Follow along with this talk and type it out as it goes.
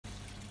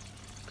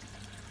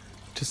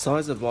To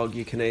size a bog,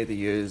 you can either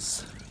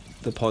use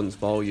the pond's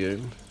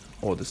volume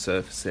or the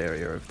surface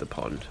area of the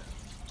pond.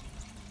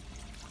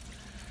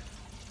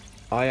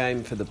 I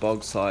aim for the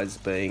bog size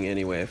being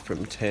anywhere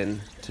from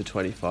 10 to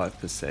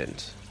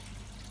 25%.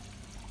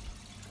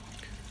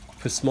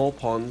 For small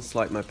ponds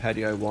like my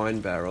patio wine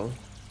barrel,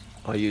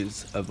 I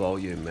use a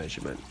volume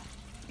measurement.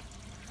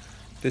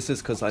 This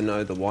is because I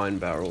know the wine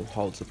barrel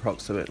holds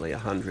approximately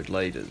 100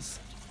 litres,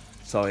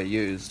 so I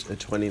used a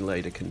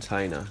 20-litre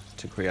container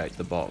to create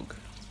the bog.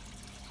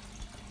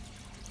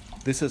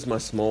 This is my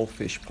small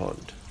fish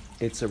pond.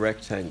 It's a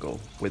rectangle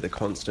with a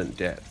constant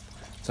depth,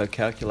 so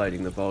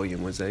calculating the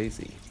volume was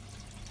easy.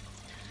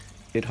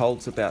 It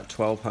holds about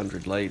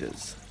 1200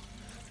 litres,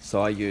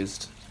 so I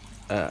used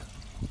a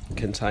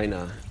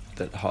container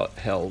that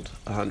held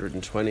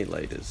 120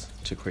 litres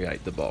to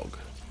create the bog.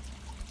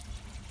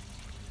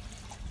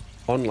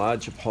 On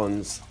larger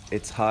ponds,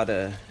 it's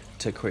harder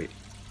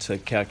to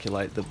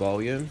calculate the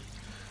volume,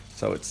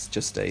 so it's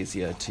just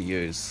easier to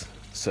use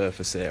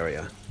surface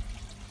area.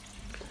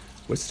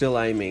 We're still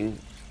aiming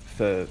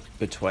for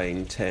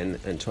between 10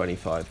 and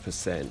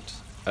 25%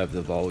 of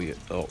the volume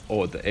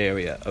or the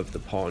area of the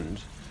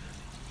pond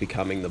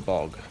becoming the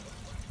bog.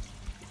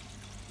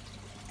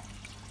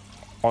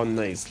 On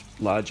these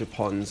larger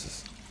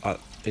ponds,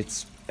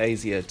 it's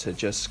easier to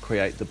just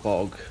create the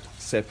bog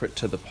separate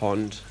to the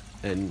pond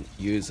and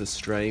use a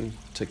stream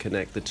to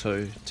connect the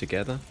two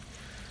together.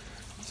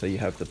 So you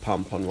have the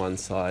pump on one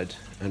side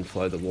and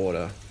flow the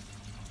water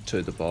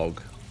to the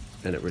bog,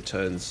 and it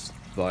returns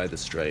via the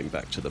stream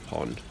back to the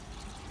pond.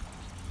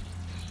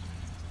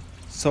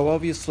 So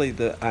obviously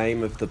the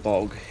aim of the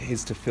bog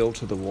is to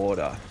filter the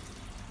water.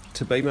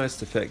 To be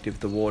most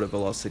effective, the water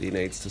velocity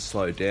needs to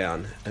slow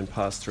down and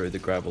pass through the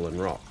gravel and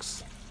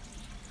rocks.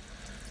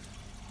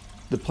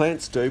 The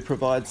plants do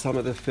provide some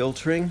of the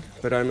filtering,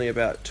 but only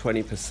about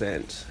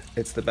 20%.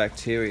 It's the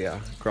bacteria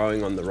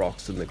growing on the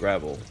rocks and the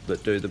gravel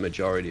that do the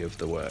majority of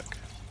the work.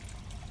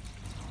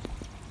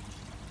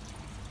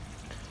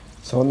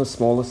 So on the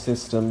smaller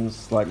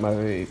systems, like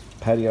my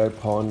patio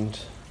pond,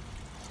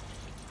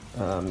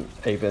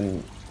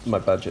 even my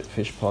budget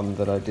fish pond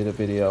that I did a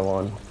video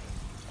on,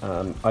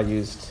 I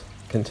used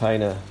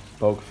container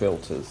bog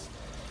filters.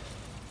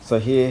 So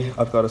here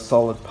I've got a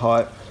solid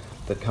pipe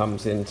that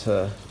comes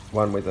into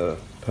one with a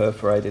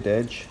perforated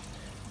edge.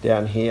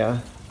 Down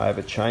here I have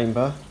a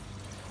chamber,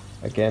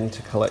 again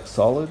to collect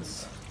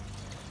solids.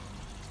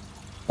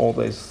 All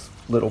these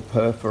little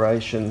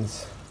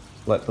perforations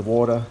let the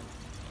water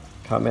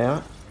come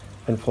out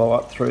and flow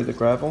up through the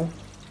gravel.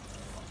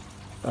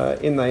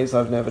 In these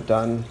I've never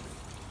done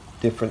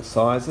different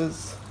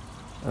sizes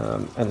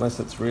unless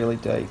it's really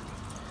deep.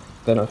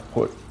 Then I've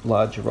put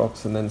larger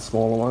rocks and then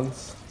smaller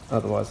ones.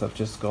 Otherwise I've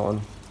just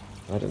gone,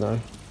 I don't know,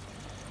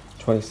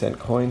 20-cent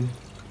coin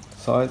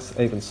size,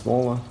 even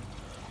smaller.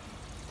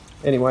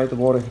 Anyway, the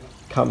water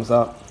comes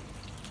up,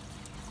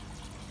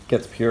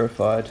 gets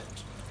purified,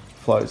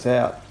 flows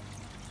out.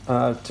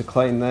 To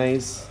clean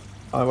these,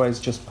 I always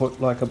just put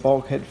like a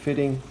bulkhead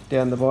fitting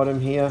down the bottom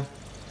here.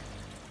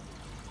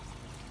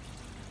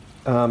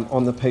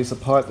 On the piece of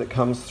pipe that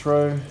comes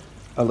through,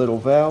 a little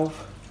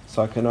valve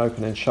so I can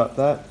open and shut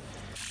that.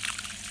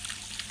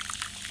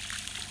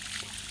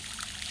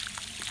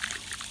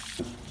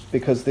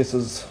 Because this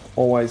is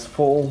always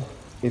full,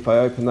 if I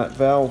open that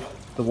valve,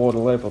 the water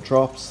level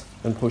drops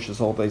and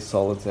pushes all these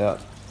solids out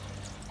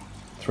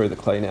through the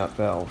clean out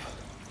valve.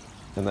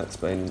 And that's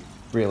been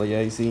really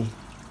easy,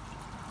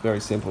 very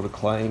simple to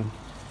clean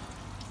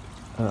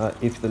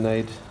if the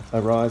need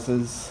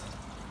arises,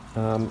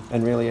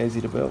 and really easy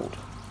to build.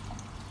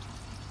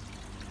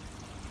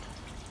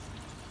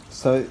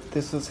 So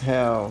this is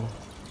how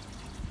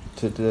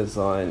to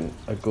design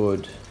a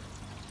good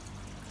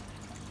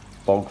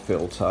bog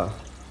filter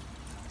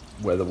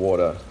where the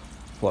water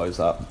flows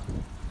up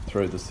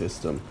through the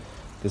system.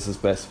 This is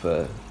best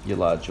for your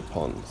larger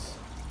ponds.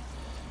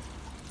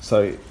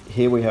 So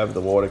here we have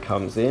the water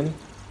comes in,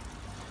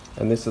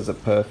 and this is a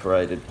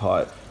perforated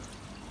pipe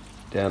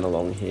down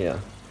along here.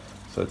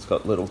 So it's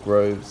got little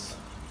grooves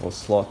or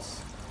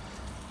slots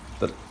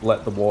that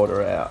let the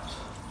water out.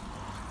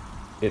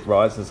 It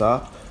rises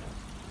up.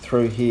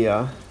 Through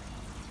here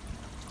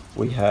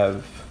we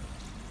have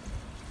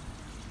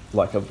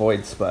like a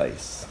void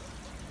space.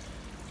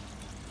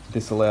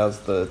 This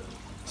allows the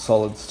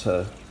solids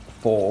to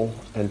fall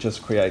and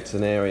just creates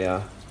an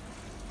area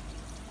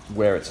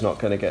where it's not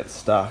going to get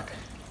stuck,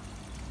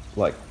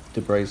 like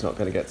debris is not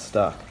going to get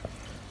stuck.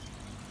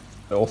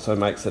 It also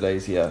makes it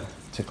easier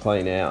to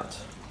clean out.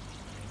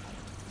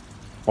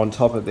 On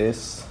top of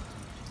this,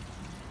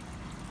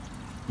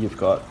 you've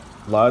got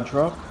large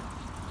rock,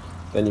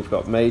 then you've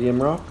got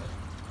medium rock,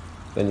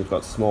 then you've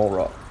got small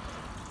rock.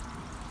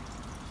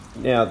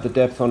 Now the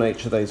depth on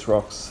each of these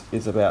rocks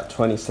is about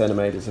 20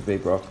 centimetres a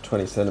big rock,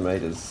 20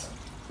 centimetres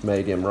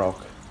medium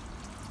rock,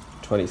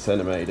 20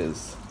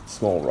 centimetres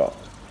small rock,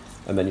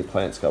 and then your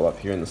plants go up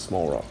here in the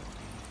small rock.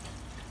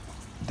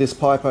 This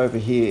pipe over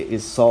here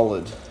is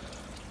solid.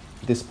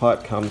 This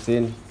pipe comes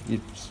in, you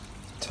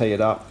tee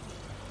it up.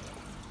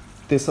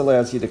 this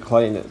allows you to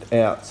clean it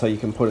out, so you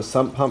can put a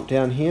sump pump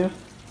down here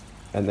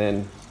and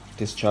then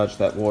discharge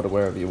that water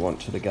wherever you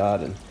want to the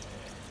garden.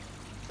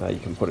 You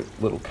can put a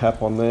little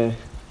cap on there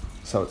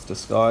so it's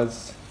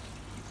disguised,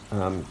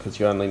 because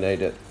you only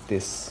need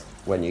this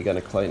when you're going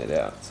to clean it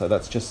out. So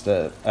that's just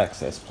an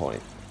access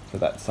point for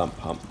that sump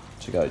pump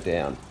to go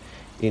down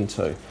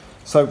into.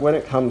 So when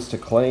it comes to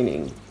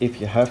cleaning, if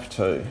you have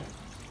to,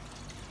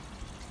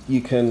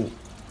 you can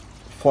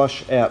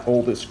flush out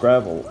all this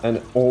gravel and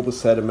all the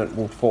sediment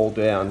will fall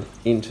down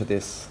into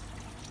this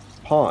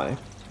pipe,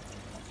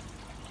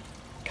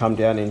 come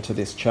down into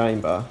this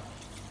chamber,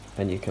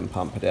 and you can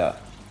pump it out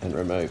and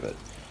remove it.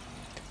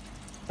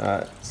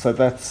 So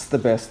that's the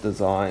best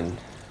design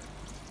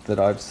that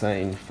I've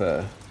seen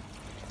for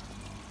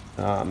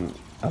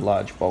a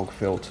large bog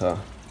filter.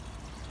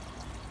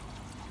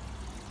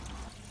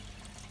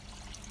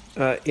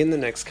 In the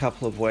next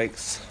couple of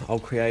weeks, I'll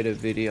create a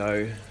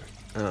video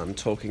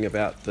talking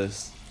about the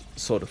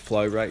sort of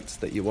flow rates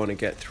that you want to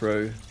get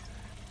through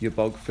your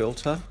bog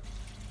filter.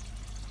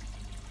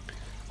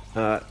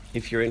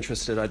 If you're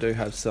interested, I do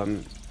have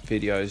some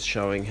videos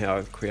showing how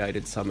I've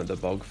created some of the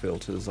bog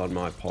filters on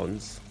my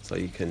ponds, so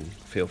you can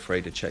feel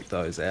free to check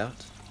those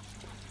out.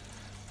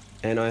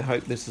 And I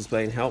hope this has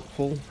been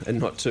helpful and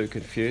not too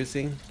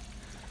confusing.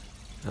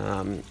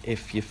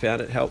 If you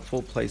found it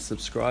helpful, please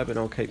subscribe and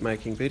I'll keep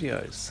making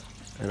videos.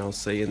 And I'll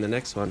see you in the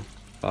next one.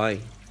 Bye.